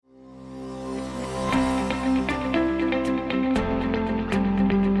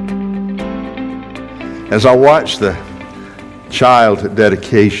As I watched the child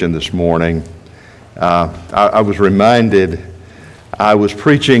dedication this morning, I was reminded I was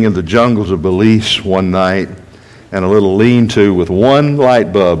preaching in the jungles of Belize one night in a little lean-to with one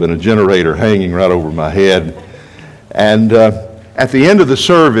light bulb and a generator hanging right over my head. And at the end of the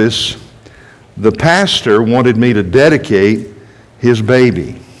service, the pastor wanted me to dedicate his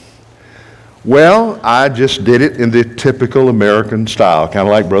baby. Well, I just did it in the typical American style, kind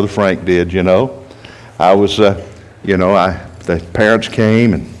of like Brother Frank did, you know. I was, the parents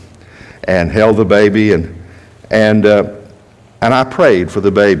came and held the baby, and I prayed for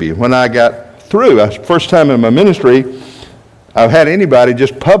the baby. When I got through, first time in my ministry, I've had anybody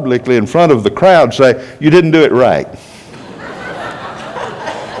just publicly in front of the crowd say, "You didn't do it right.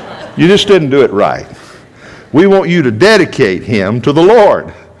 You just didn't do it right. We want you to dedicate him to the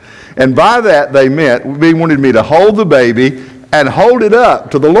Lord." And by that they wanted me to hold the baby and hold it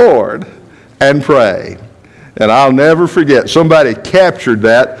up to the Lord and pray. And I'll never forget, somebody captured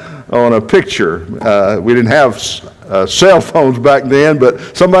that on a picture. We didn't have cell phones back then,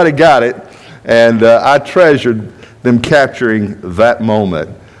 but somebody got it, and I treasured them capturing that moment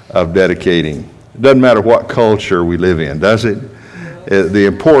of dedicating. It doesn't matter what culture we live in, does it? The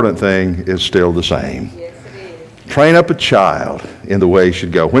important thing is still the same. Yes, it is. Train up a child in the way he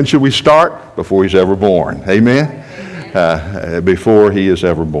should go. When should we start? Before he's ever born. Amen? Before he is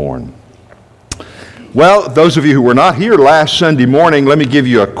ever born. Well, those of you who were not here last Sunday morning, let me give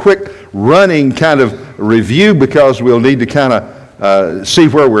you a quick running kind of review because we'll need to kind of see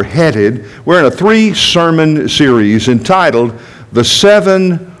where we're headed. We're in a 3-sermon series entitled The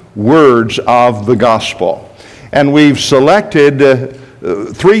 7 Words of the Gospel. And we've selected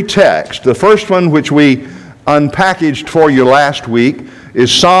 3 texts. The first one, which we unpackaged for you last week,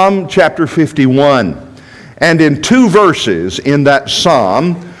 is Psalm chapter 51. And in 2 verses in that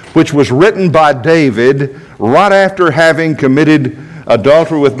psalm, which was written by David right after having committed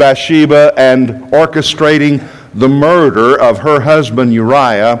adultery with Bathsheba and orchestrating the murder of her husband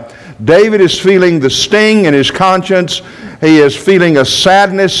Uriah, David is feeling the sting in his conscience. He is feeling a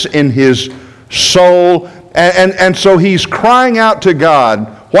sadness in his soul. And so he's crying out to God,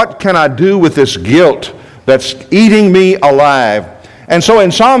 "What can I do with this guilt that's eating me alive?" And so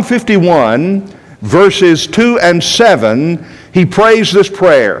in Psalm 51, verses 2 and 7, he prays this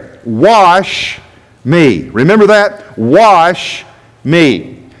prayer, "Wash me." Remember that? Wash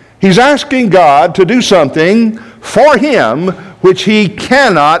me. He's asking God to do something for him which he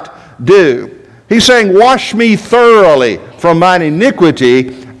cannot do. He's saying, "Wash me thoroughly from mine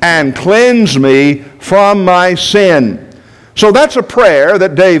iniquity and cleanse me from my sin." So that's a prayer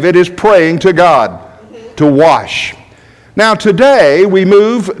that David is praying to God, to wash. Now today we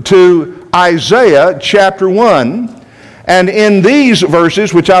move to Isaiah chapter 1. And in these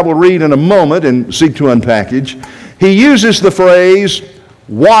verses, which I will read in a moment and seek to unpackage, he uses the phrase,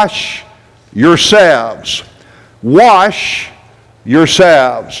 "Wash yourselves." Wash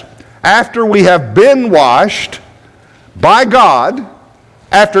yourselves. After we have been washed by God,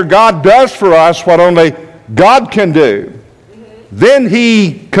 after God does for us what only God can do, then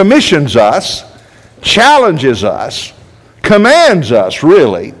he commissions us, challenges us, commands us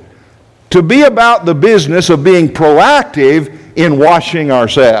really, to be about the business of being proactive in washing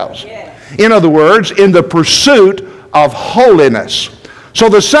ourselves. Yes. In other words, in the pursuit of holiness. So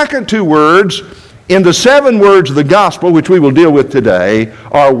the second 2 words in the 7 words of the gospel, which we will deal with today,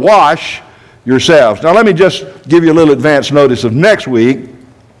 are wash yourselves. Now let me just give you a little advance notice of next week.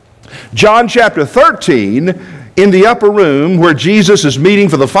 John chapter 13, in the upper room where Jesus is meeting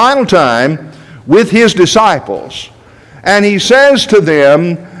for the final time with his disciples. And he says to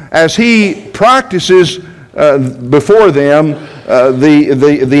them, as he practices before them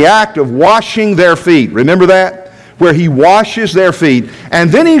the act of washing their feet. Remember that? Where he washes their feet.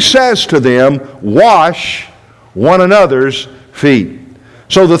 And then he says to them, "Wash one another's feet."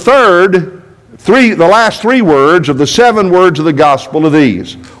 So the last 3 words of the 7 words of the gospel are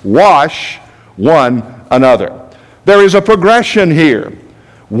these: wash one another. There is a progression here.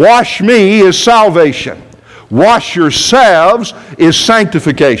 Wash me is salvation. Wash yourselves is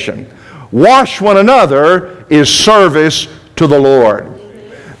sanctification. Wash one another is service to the Lord.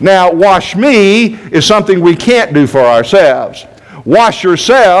 Now, wash me is something we can't do for ourselves. Wash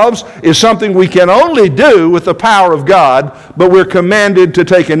yourselves is something we can only do with the power of God, but we're commanded to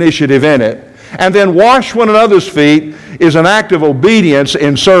take initiative in it. And then wash one another's feet is an act of obedience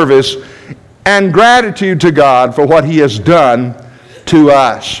in service and gratitude to God for what he has done to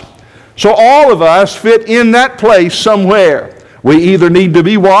us. So all of us fit in that place somewhere. We either need to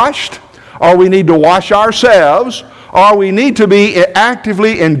be washed, or we need to wash ourselves, or we need to be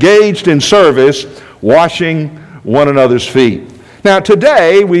actively engaged in service washing one another's feet. Now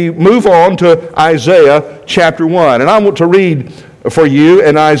today we move on to Isaiah chapter 1. And I want to read for you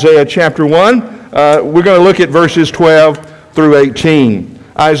in Isaiah chapter 1. We're going to look at verses 12 through 18.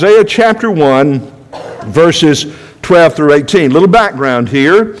 Isaiah chapter 1, verses 12 through 18. Little background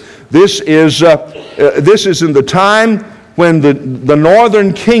here. This is in the time when the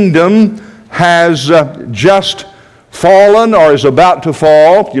northern kingdom has just fallen or is about to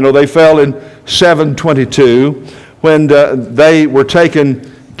fall. You know, they fell in 722 when they were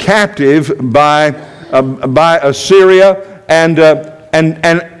taken captive by Assyria, and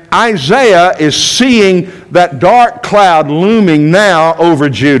Isaiah is seeing that dark cloud looming now over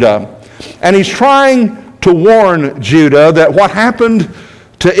Judah. And he's trying to warn Judah that what happened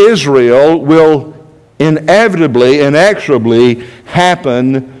to Israel will inevitably, inexorably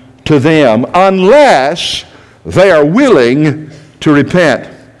happen to them unless they are willing to repent.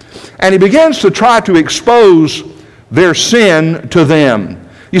 And he begins to try to expose their sin to them.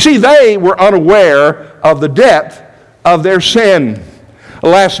 You see, they were unaware of the depth of their sin.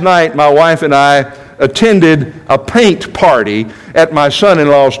 Last night, my wife and I attended a paint party at my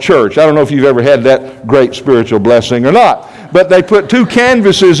son-in-law's church. I don't know if you've ever had that great spiritual blessing or not. But they put two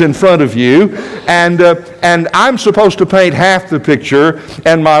canvases in front of you, and I'm supposed to paint half the picture,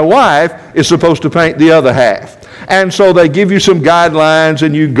 and my wife is supposed to paint the other half. And so they give you some guidelines,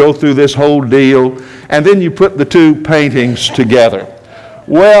 and you go through this whole deal, and then you put the two paintings together.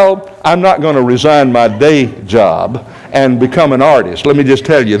 Well, I'm not going to resign my day job and become an artist. Let me just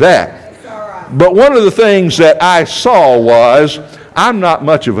tell you that. But one of the things that I saw was I'm not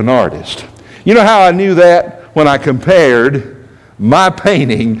much of an artist. You know how I knew that? When I compared my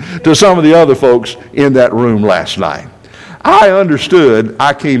painting to some of the other folks in that room last night. I understood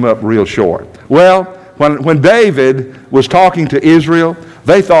I came up real short. Well, when David was talking to Israel,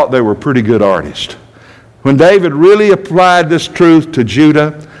 they thought they were pretty good artists. When David really applied this truth to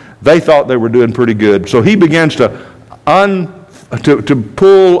Judah, they thought they were doing pretty good. So he begins to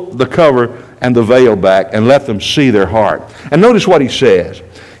pull the cover and the veil back and let them see their heart. And notice what he says.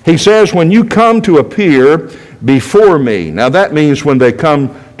 He says, when you come to appear before me. Now that means when they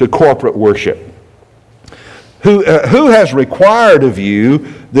come to corporate worship. Who has required of you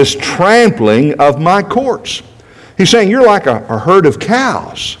this trampling of my courts? He's saying you're like a herd of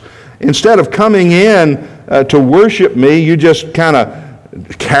cows. Instead of coming in to worship me, you just kind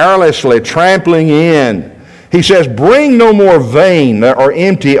of carelessly trampling in. He says, bring no more vain or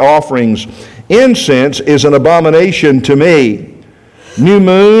empty offerings. Incense is an abomination to me. New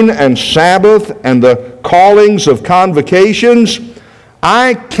moon and Sabbath and the callings of convocations,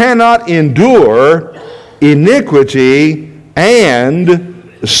 I cannot endure iniquity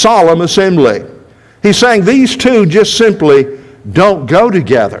and solemn assembly. He's saying these two just simply don't go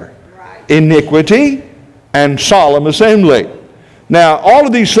together. Right. Iniquity and solemn assembly. Now, all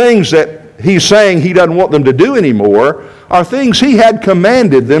of these things that he's saying he doesn't want them to do anymore are things he had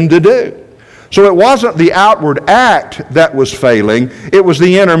commanded them to do. So it wasn't the outward act that was failing, it was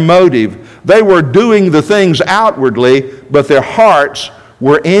the inner motive. They were doing the things outwardly, but their hearts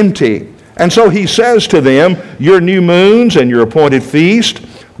were empty. And so he says to them, your new moons and your appointed feast,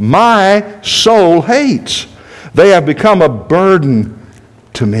 my soul hates. They have become a burden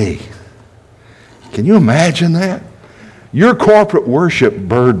to me. Can you imagine that? Your corporate worship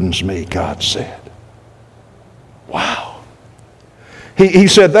burdens me, God said. Wow. He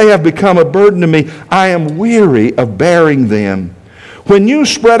said, they have become a burden to me. I am weary of bearing them. When you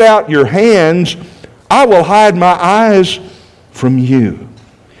spread out your hands, I will hide my eyes from you.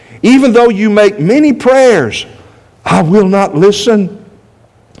 Even though you make many prayers, I will not listen.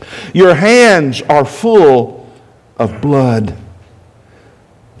 Your hands are full of blood.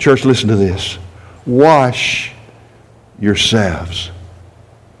 Church, listen to this. Wash yourselves.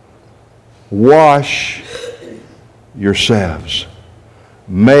 Wash yourselves.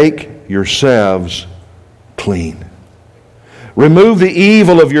 Make yourselves clean. Remove the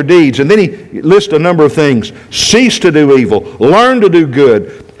evil of your deeds. And then he lists a number of things. Cease to do evil. Learn to do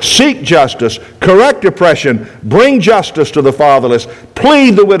good. Seek justice. Correct oppression. Bring justice to the fatherless.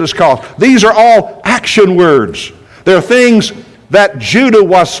 Plead the widow's cause. These are all action words. They're things that Judah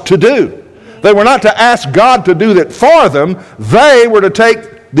was to do. They were not to ask God to do that for them. They were to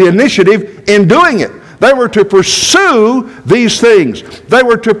take the initiative in doing it. They were to pursue these things. They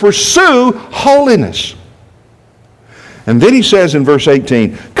were to pursue holiness. And then he says in verse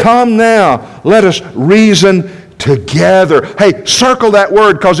 18, come now, let us reason together. Hey, circle that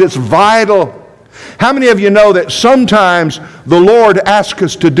word because it's vital. How many of you know that sometimes the Lord asks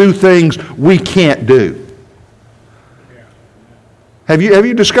us to do things we can't do? Have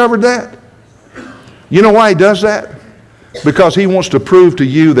you discovered that? You know why he does that? Because he wants to prove to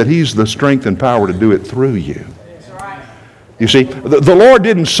you that he's the strength and power to do it through you. You see, the Lord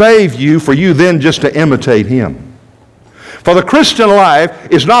didn't save you for you then just to imitate him. For the Christian life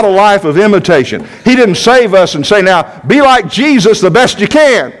is not a life of imitation. He didn't save us and say, now, be like Jesus the best you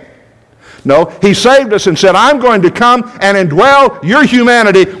can. No, he saved us and said, I'm going to come and indwell your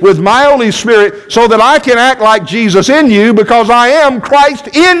humanity with my Holy Spirit so that I can act like Jesus in you because I am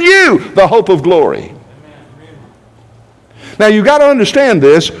Christ in you, the hope of glory. Now, you've got to understand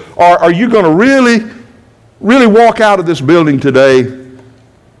this, or are you going to really walk out of this building today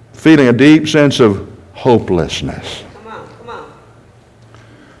feeling a deep sense of hopelessness?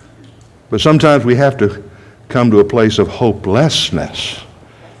 But sometimes we have to come to a place of hopelessness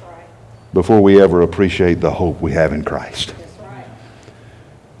before we ever appreciate the hope we have in Christ.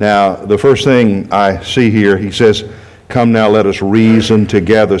 Now, the first thing I see here, he says, come now, let us reason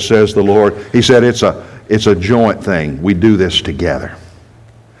together, says the Lord. He said it's a joint thing. We do this together.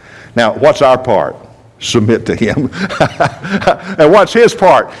 Now, what's our part? Submit to him. And what's his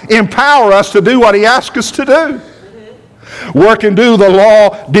part? Empower us to do what he asks us to do. Work and do the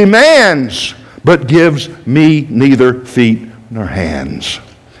law demands, but gives me neither feet nor hands.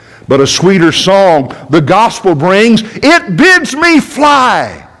 But a sweeter song the gospel brings. It bids me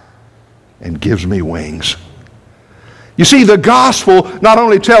fly and gives me wings. You see, the gospel not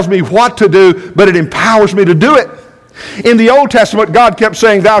only tells me what to do, but it empowers me to do it. In the Old Testament, God kept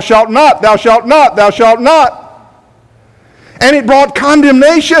saying, thou shalt not, thou shalt not, thou shalt not. And it brought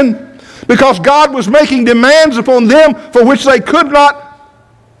condemnation because God was making demands upon them for which they could not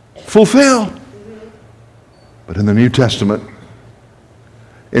fulfill. But in the New Testament,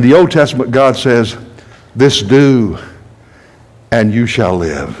 in the Old Testament, God says, this do, and you shall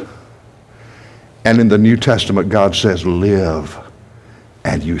live. And in the New Testament, God says, live,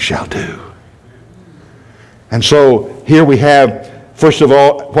 and you shall do. And so here we have, first of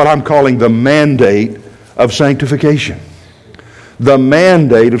all, what I'm calling the mandate of sanctification. The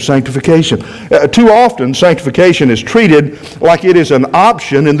mandate of sanctification. Too often, sanctification is treated like it is an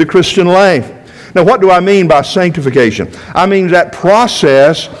option in the Christian life. Now, what do I mean by sanctification? I mean that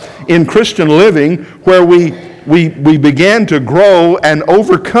process in Christian living where we begin to grow and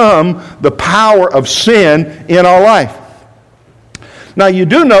overcome the power of sin in our life. Now, you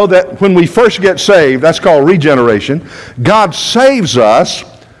do know that when we first get saved, that's called regeneration, God saves us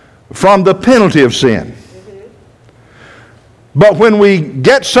from the penalty of sin. But when we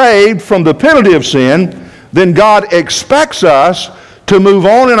get saved from the penalty of sin, then God expects us to move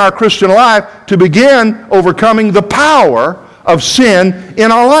on in our Christian life to begin overcoming the power of sin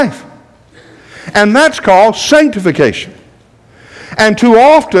in our life. And that's called sanctification. And too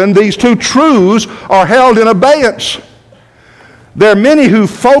often, these two truths are held in abeyance. There are many who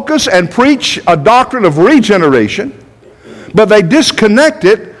focus and preach a doctrine of regeneration, but they disconnect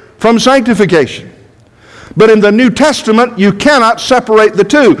it from sanctification. But in the New Testament, you cannot separate the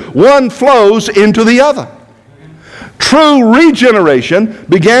two. One flows into the other. True regeneration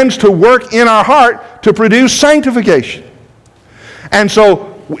begins to work in our heart to produce sanctification. And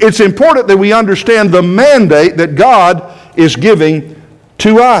so it's important that we understand the mandate that God is giving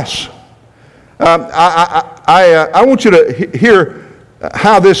to us. I want you to hear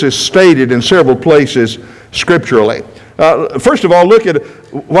how this is stated in several places scripturally. First of all, look at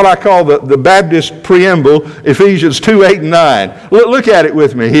what I call the Baptist preamble, Ephesians 2, 8, and 9. Look at it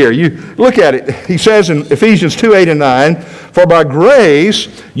with me here. You look at it. He says in Ephesians 2, 8, and 9, for by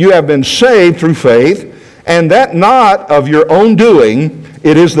grace you have been saved through faith, and that not of your own doing,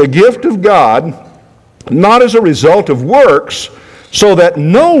 it is the gift of God, not as a result of works, so that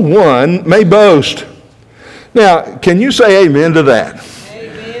no one may boast. Now, can you say amen to that?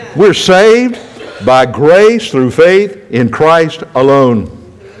 Amen. We're saved by grace through faith in Christ alone.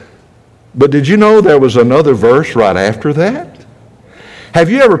 But did you know there was another verse right after that?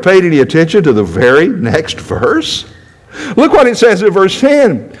 Have you ever paid any attention to the very next verse? Look what it says in verse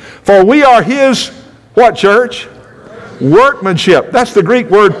 10. For we are his, what church? Workmanship. That's the Greek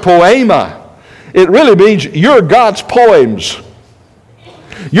word poema. It really means you're God's poems.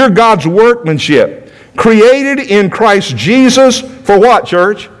 You're God's workmanship. Created in Christ Jesus for what,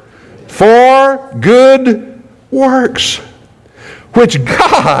 church? For good works, which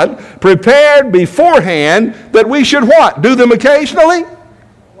God prepared beforehand that we should what? Do them occasionally?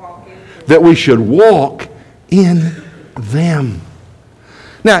 That we should walk in them.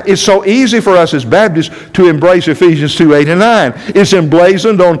 Now, it's so easy for us as Baptists to embrace Ephesians 2, 8, and 9. It's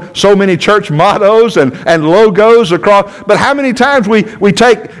emblazoned on so many church mottos and logos across. But how many times we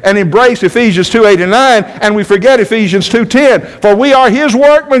take and embrace Ephesians 2, 8, and 9, and we forget Ephesians 2, 10. For we are His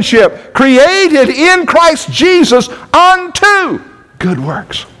workmanship, created in Christ Jesus unto good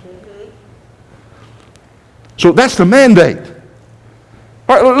works. So that's the mandate.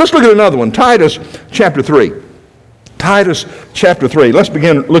 All right, let's look at another one. Titus chapter 3. Titus chapter 3. Let's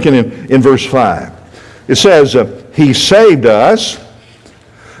begin looking in verse 5. It says, He saved us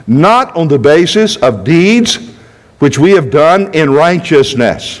not on the basis of deeds which we have done in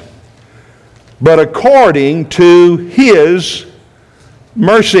righteousness, but according to His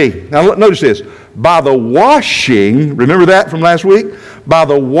mercy. Now notice this. By the washing, remember that from last week? By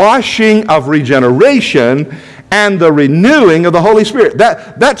the washing of regeneration and the renewing of the Holy Spirit.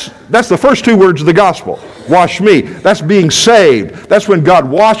 That's the first two words of the gospel. Wash me. That's being saved. That's when God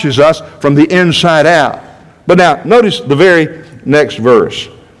washes us from the inside out. But now, notice the very next verse.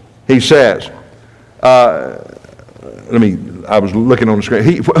 He says, I was looking on the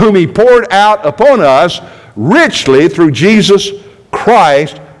screen. Whom He poured out upon us richly through Jesus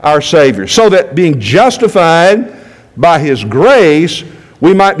Christ our Savior, so that being justified by His grace,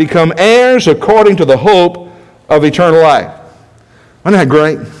 we might become heirs according to the hope of eternal life. Isn't that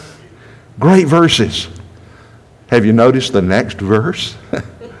great? Great verses. Have you noticed the next verse?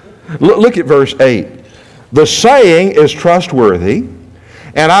 Look at verse 8. The saying is trustworthy,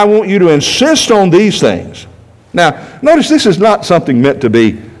 and I want you to insist on these things. Now, notice this is not something meant to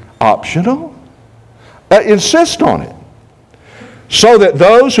be optional. Insist on it. So that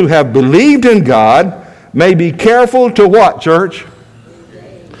those who have believed in God may be careful to what, church?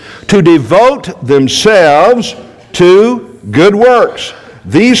 To devote themselves to good works.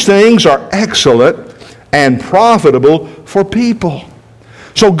 These things are excellent and profitable for people.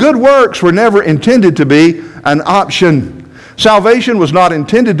 So good works were never intended to be an option. Salvation was not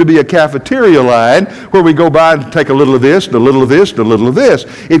intended to be a cafeteria line where we go by and take a little of this, and a little of this, and a little of this.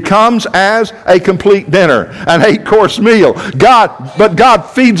 It comes as a complete dinner, an 8-course meal. But God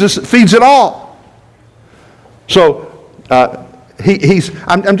feeds it all. So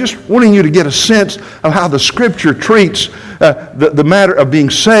I'm just wanting you to get a sense of how the Scripture treats the matter of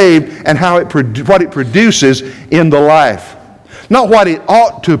being saved and how what it produces in the life. Not what it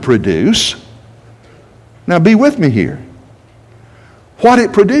ought to produce. Now be with me here. What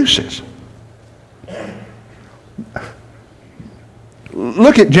it produces.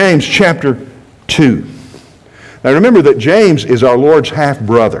 Look at James chapter 2. Now remember that James is our Lord's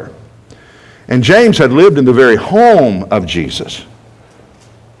half-brother. And James had lived in the very home of Jesus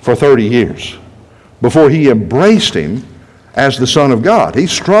for 30 years before he embraced Him as the Son of God. He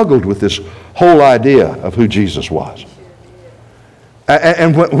struggled with this whole idea of who Jesus was.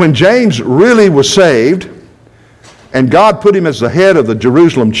 And when James really was saved, and God put him as the head of the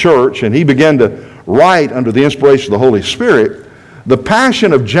Jerusalem church, and he began to write under the inspiration of the Holy Spirit, the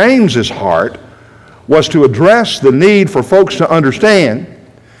passion of James's heart was to address the need for folks to understand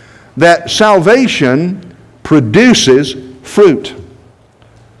that salvation produces fruit.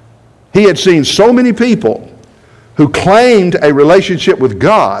 He had seen so many people who claimed a relationship with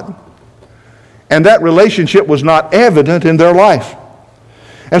God, and that relationship was not evident in their life.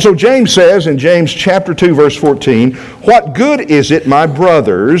 And so James says in James chapter 2, verse 14, "What good is it, my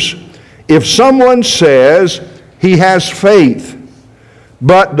brothers, if someone says he has faith,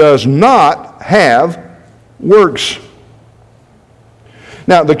 but does not have works?"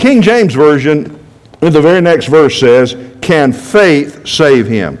 Now, the King James Version, in the very next verse says, "Can faith save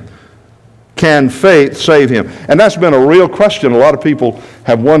him?" Can faith save him? And that's been a real question. A lot of people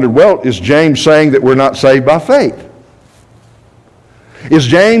have wondered, well, is James saying that we're not saved by faith? Is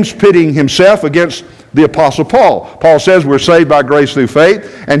James pitting himself against the Apostle Paul? Paul says we're saved by grace through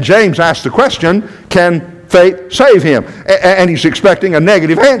faith, and James asks the question, can faith save him? And he's expecting a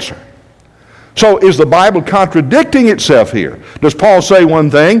negative answer. So is the Bible contradicting itself here? Does Paul say one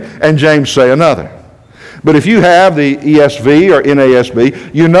thing and James say another? But if you have the ESV or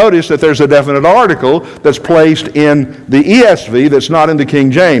NASB, you notice that there's a definite article that's placed in the ESV that's not in the King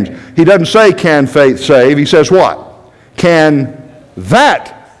James. He doesn't say, can faith save? He says what? Can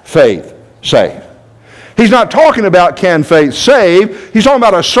that faith save? He's not talking about can faith save. He's talking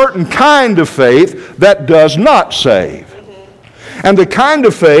about a certain kind of faith that does not save. And the kind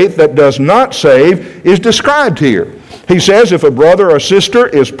of faith that does not save is described here. He says, if a brother or sister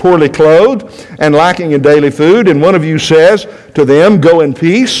is poorly clothed and lacking in daily food, and one of you says to them, go in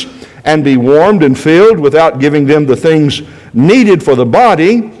peace and be warmed and filled without giving them the things needed for the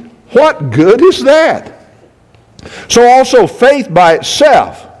body, what good is that? So also faith by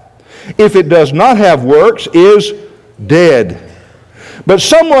itself, if it does not have works, is dead. But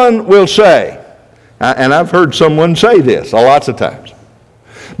someone will say, and I've heard someone say this lots of times,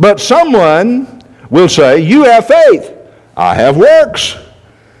 but someone will say, you have faith, I have works.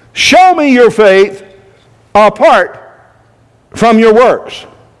 Show me your faith apart from your works.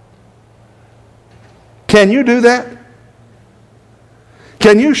 Can you do that?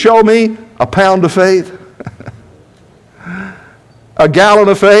 Can you show me a pound of faith? A gallon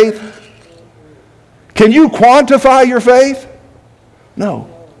of faith? Can you quantify your faith? No.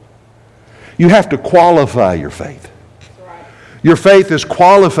 You have to qualify your faith. Your faith is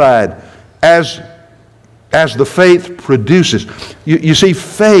qualified as the faith produces. You see,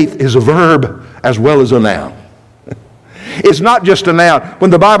 faith is a verb as well as a noun. It's not just a noun. When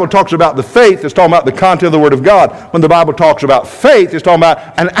the Bible talks about the faith, it's talking about the content of the Word of God. When the Bible talks about faith, it's talking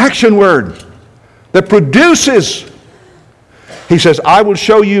about an action word that produces. He says, I will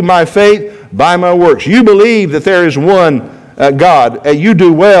show you my faith by my works. You believe that there is one God. You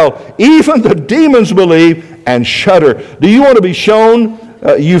do well. Even the demons believe and shudder. Do you want to be shown,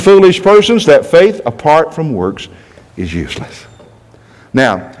 you foolish persons, that faith apart from works is useless?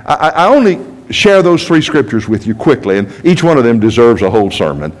 Now, I only share those three scriptures with you quickly, and each one of them deserves a whole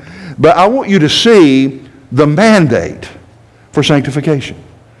sermon. But I want you to see the mandate for sanctification.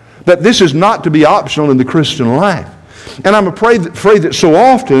 That this is not to be optional in the Christian life. And I'm afraid that so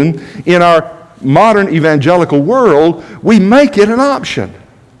often in our modern evangelical world, we make it an option.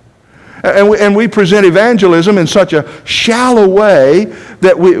 And we present evangelism in such a shallow way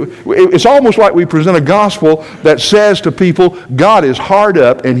that it's almost like we present a gospel that says to people, God is hard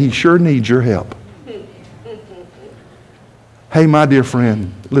up and He sure needs your help. Hey, my dear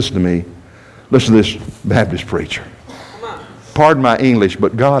friend, listen to me. Listen to this Baptist preacher. Pardon my English,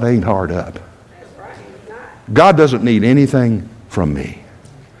 but God ain't hard up. God doesn't need anything from me.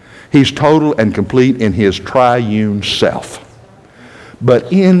 He's total and complete in His triune self.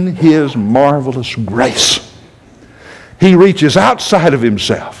 But in His marvelous grace, He reaches outside of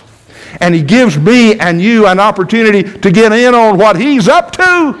Himself. And He gives me and you an opportunity to get in on what He's up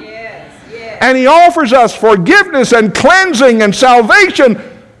to. Yes. And He offers us forgiveness and cleansing and salvation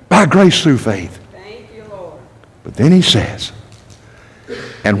by grace through faith. Thank you, Lord. But then He says,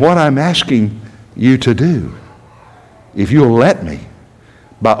 and what I'm asking you to do, if you'll let me,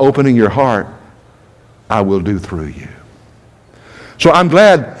 by opening your heart, I will do through you. So I'm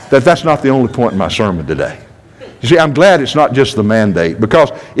glad that that's not the only point in my sermon today. You see, I'm glad it's not just the mandate,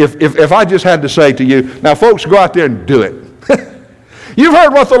 because if I just had to say to you, now folks, go out there and do it. You've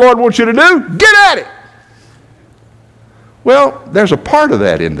heard what the Lord wants you to do. Get at it. Well, there's a part of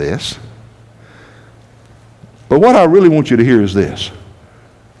that in this. But what I really want you to hear is this.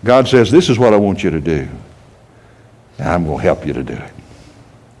 God says, this is what I want you to do. And I'm going to help you to do it.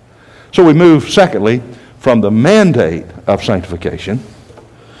 So we move, secondly, from the mandate of sanctification.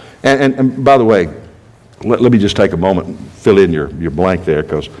 And by the way, let me just take a moment and fill in your blank there,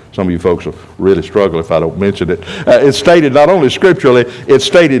 because some of you folks will really struggle if I don't mention it. It's stated not only scripturally, it's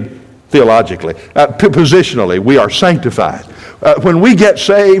stated theologically. Positionally, we are sanctified. When we get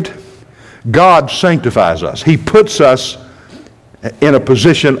saved, God sanctifies us. He puts us in a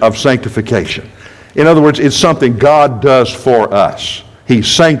position of sanctification. In other words, it's something God does for us. He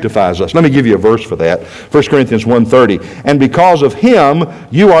sanctifies us. Let me give you a verse for that. 1 Corinthians 1:30. And because of Him,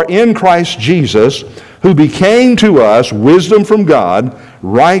 you are in Christ Jesus, who became to us wisdom from God,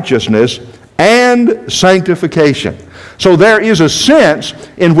 righteousness, and sanctification. So there is a sense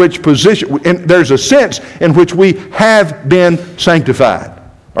in which there's a sense in which we have been sanctified.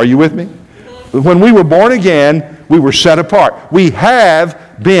 Are you with me? When we were born again, we were set apart. We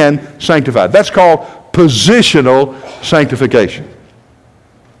have been sanctified. That's called positional sanctification.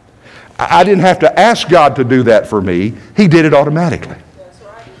 I didn't have to ask God to do that for me. He did it automatically.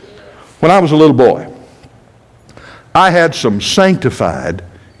 When I was a little boy, I had some sanctified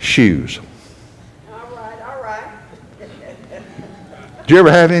shoes. All right. Did you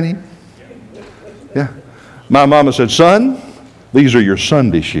ever have any? Yeah. My mama said, son, these are your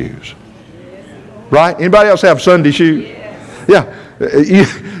Sunday shoes. Right? Anybody else have Sunday shoes? Yeah.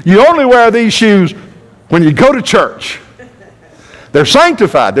 You only wear these shoes when you go to church. They're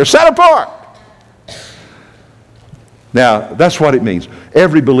sanctified. They're set apart. Now, that's what it means.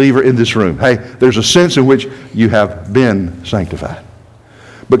 Every believer in this room, hey, there's a sense in which you have been sanctified.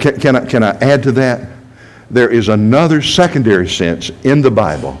 But can I add to that? There is another secondary sense in the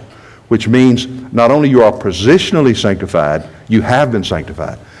Bible, which means not only you are positionally sanctified, you have been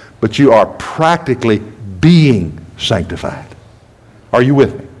sanctified, but you are practically being sanctified. Are you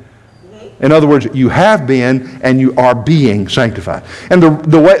with me? In other words, you have been and you are being sanctified. And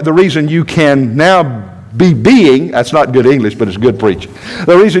the reason you can now be being, that's not good English, but it's good preaching.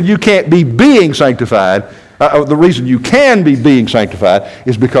 The reason you can't be being sanctified, the reason you can be being sanctified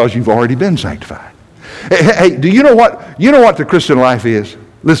is because you've already been sanctified. Hey, do you know what the Christian life is?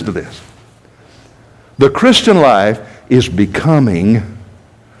 Listen to this. The Christian life is becoming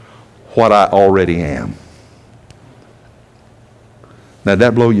what I already am. Now, did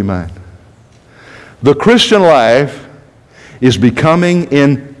that blow your mind? The Christian life is becoming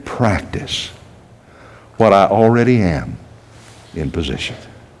in practice what I already am in position.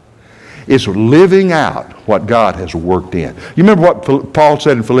 It's living out what God has worked in. You remember what Paul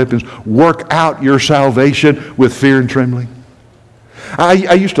said in Philippians? Work out your salvation with fear and trembling.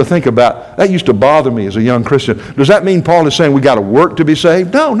 I used to think about, that used to bother me as a young Christian. Does that mean Paul is saying we got to work to be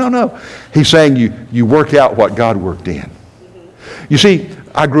saved? No. He's saying you work out what God worked in. You see,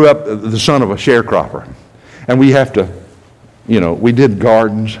 I grew up the son of a sharecropper, and we have to, we did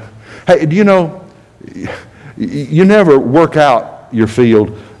gardens. Hey, do you know, you never work out your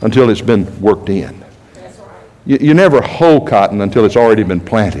field until it's been worked in. That's right. You never hoe cotton until it's already been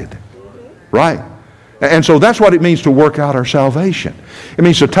planted. Right? And so that's what it means to work out our salvation. It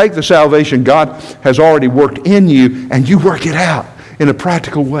means to take the salvation God has already worked in you and you work it out in a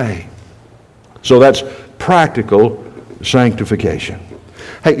practical way. So that's practical sanctification.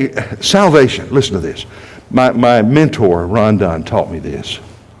 Hey, salvation, listen to this. My mentor, Ron Dunn, taught me this.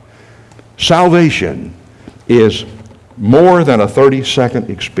 Salvation is more than a 30-second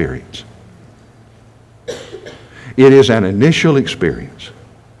experience. It is an initial experience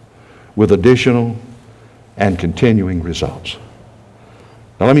with additional and continuing results.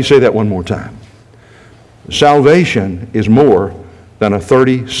 Now let me say that one more time. Salvation is more than a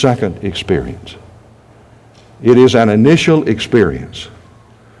 30-second experience. It is an initial experience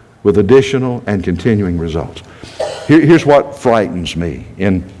with additional and continuing results. Here's what frightens me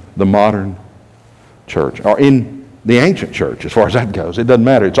in the modern church, or in the ancient church, as far as that goes. It doesn't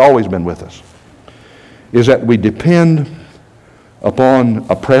matter. It's always been with us. Is that we depend upon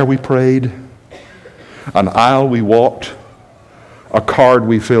a prayer we prayed, an aisle we walked, a card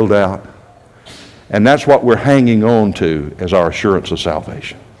we filled out, and that's what we're hanging on to as our assurance of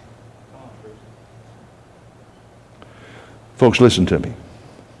salvation. Folks, listen to me.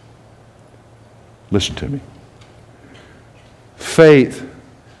 Listen to me. Faith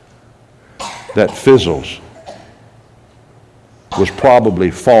that fizzles was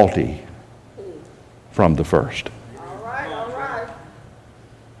probably faulty from the first. All right.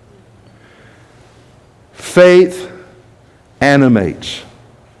 Faith animates.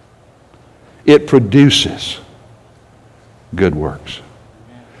 It produces good works.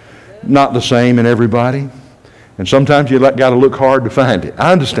 Not the same in everybody. And sometimes you got to look hard to find it.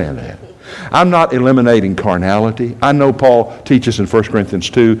 I understand that. I'm not eliminating carnality. I know Paul teaches in 1 Corinthians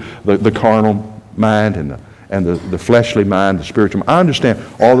 2 the carnal mind and the fleshly mind, the spiritual mind. I understand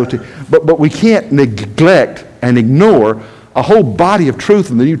all those things. But we can't neglect and ignore a whole body of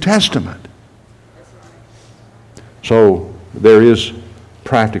truth in the New Testament. So there is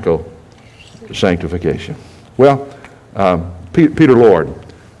practical sanctification. Well, Peter Lord,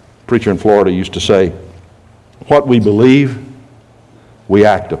 preacher in Florida, used to say, what we believe, we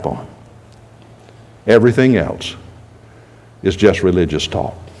act upon. Everything else is just religious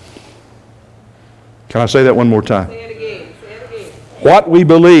talk. Can I say that one more time? Say it again. What we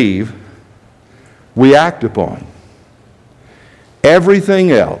believe, we act upon.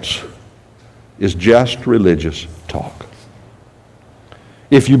 Everything else is just religious talk.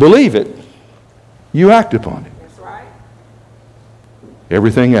 If you believe it, you act upon it. That's right.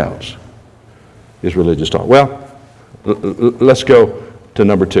 Everything else is religious talk. Well, let's go to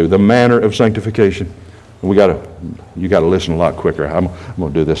number 2, the manner of sanctification. You got to listen a lot quicker. I'm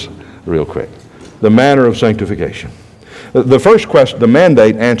going to do this real quick. The manner of sanctification. The first question, the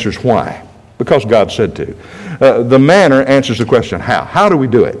mandate, answers why. Because God said to. The manner answers the question how. How do we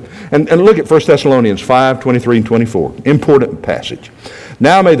do it? And look at 1 Thessalonians 5, 23 and 24. Important passage.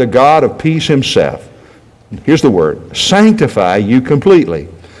 Now may the God of peace himself, here's the word, sanctify you completely.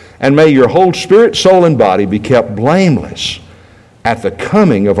 And may your whole spirit, soul, and body be kept blameless at the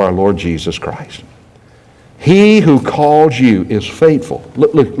coming of our Lord Jesus Christ. He who calls you is faithful.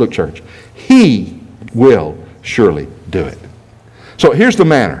 Look, church. He will surely do it. So here's the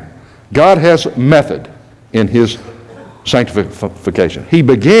manner. God has method in his sanctification. He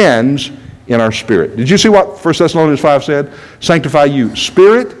begins in our spirit. Did you see what 1 Thessalonians 5 said? Sanctify you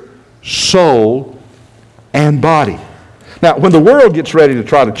spirit, soul, and body. Now, when the world gets ready to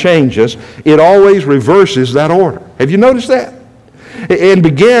try to change us, it always reverses that order. Have you noticed that? It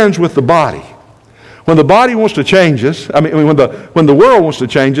begins with the body. When the body wants to change us, when the world wants to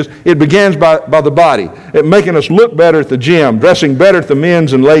change us, it begins by the body. It making us look better at the gym, dressing better at the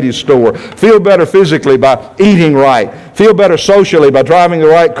men's and ladies' store, feel better physically by eating right, feel better socially by driving the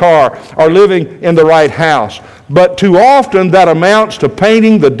right car or living in the right house. But too often that amounts to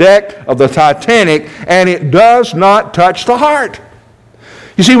painting the deck of the Titanic, and it does not touch the heart.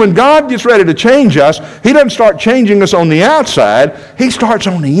 You see, when God gets ready to change us, He doesn't start changing us on the outside. He starts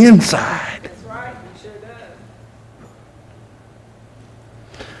on the inside. That's right. He sure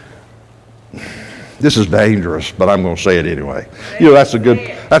does. This is dangerous, but I'm going to say it anyway. You know, that's a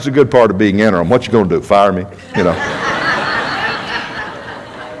good part of being interim. What you going to do? Fire me? You know.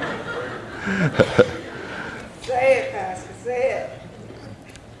 Say it, Pastor. Say it.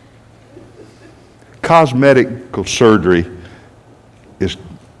 Cosmetical surgery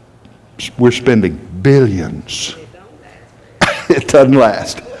we're spending billions. It doesn't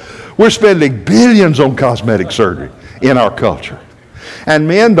last. We're spending billions on cosmetic surgery in our culture. And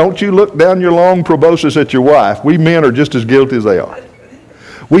men, don't you look down your long proboscis at your wife. We men are just as guilty as they are.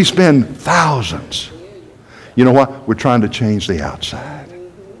 We spend thousands. You know what? We're trying to change the outside.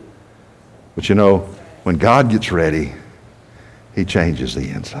 But you know, when God gets ready, He changes the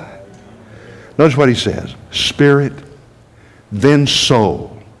inside. Notice what He says. Spirit, then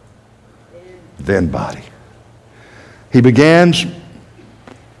soul, then body. He begins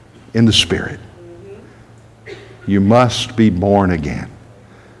in the Spirit. You must be born again.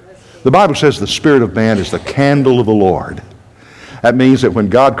 The Bible says the spirit of man is the candle of the Lord. That means that when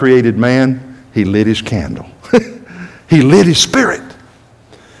God created man, He lit His candle. He lit His spirit.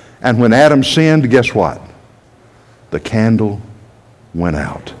 And when Adam sinned, guess what? The candle went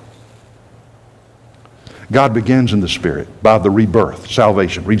out. God begins in the Spirit by the rebirth,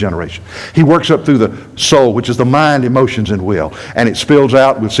 salvation, regeneration. He works up through the soul, which is the mind, emotions, and will. And it spills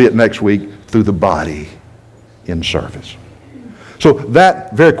out, we'll see it next week, through the body in service. So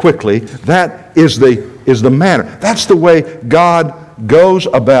that, very quickly, that is the manner. That's the way God goes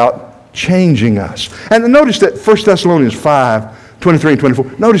about changing us. And notice that 1 Thessalonians 5, 23 and 24,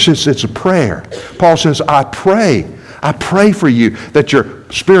 notice it's a prayer. Paul says, I pray for you that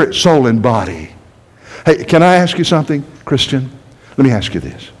your spirit, soul, and body. Hey, can I ask you something, Christian? Let me ask you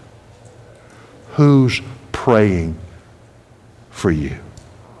this. Who's praying for you?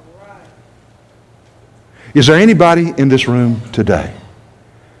 Is there anybody in this room today?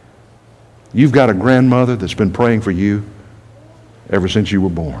 You've got a grandmother that's been praying for you ever since you were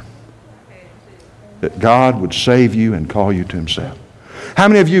born. That God would save you and call you to Himself. How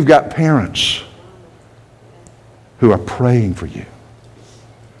many of you have got parents who are praying for you?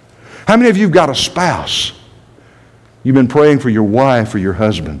 How many of you have got a spouse? You've been praying for your wife or your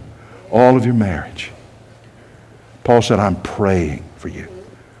husband all of your marriage. Paul said, I'm praying for you.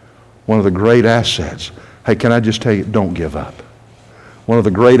 One of the great assets. Hey, can I just tell you, don't give up. One of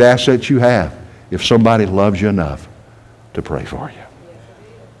the great assets you have, if somebody loves you enough to pray for you.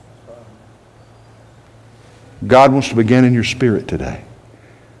 God wants to begin in your spirit today.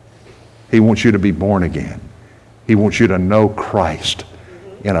 He wants you to be born again. He wants you to know Christ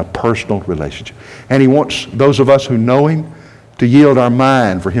in a personal relationship. And He wants those of us who know Him to yield our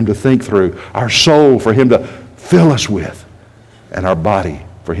mind for Him to think through, our soul for Him to fill us with, and our body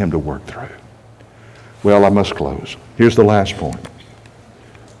for Him to work through. Well, I must close. Here's the last point.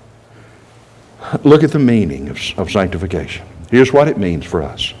 Look at the meaning of sanctification. Here's what it means for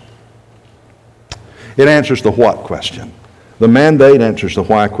us. It answers the what question. The mandate answers the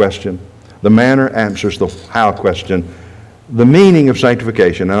why question. The manner answers the how question. The meaning of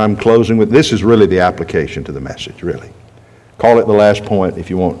sanctification, and I'm closing with, this is really the application to the message, really. Call it the last point if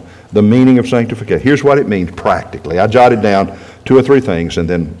you want. The meaning of sanctification. Here's what it means practically. I jotted down 2 or 3 things and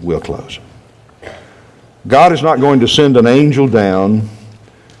then we'll close. God is not going to send an angel down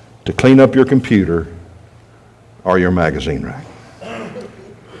to clean up your computer or your magazine rack.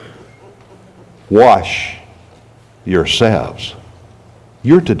 Wash yourselves.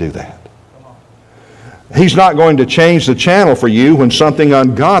 You're to do that. He's not going to change the channel for you when something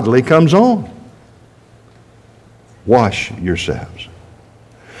ungodly comes on. Wash yourselves.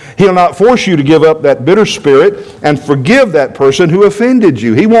 He'll not force you to give up that bitter spirit and forgive that person who offended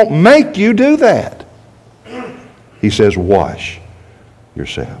you. He won't make you do that. He says, wash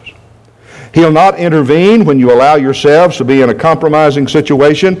yourselves. He'll not intervene when you allow yourselves to be in a compromising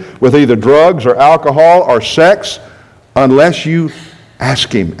situation with either drugs or alcohol or sex unless you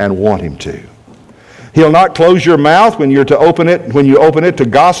ask Him and want Him to. He'll not close your mouth when you open it to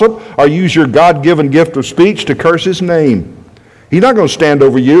gossip or use your God-given gift of speech to curse His name. He's not going to stand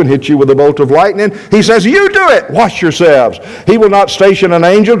over you and hit you with a bolt of lightning. He says, you do it. Wash yourselves. He will not station an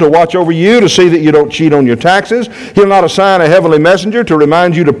angel to watch over you to see that you don't cheat on your taxes. He'll not assign a heavenly messenger to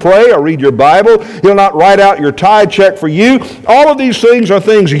remind you to pray or read your Bible. He'll not write out your tithe check for you. All of these things are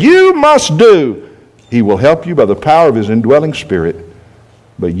things you must do. He will help you by the power of his indwelling Spirit,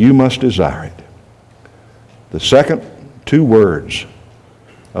 but you must desire it. The second two words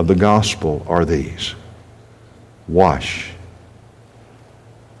of the gospel are these: wash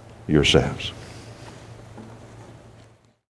yourselves.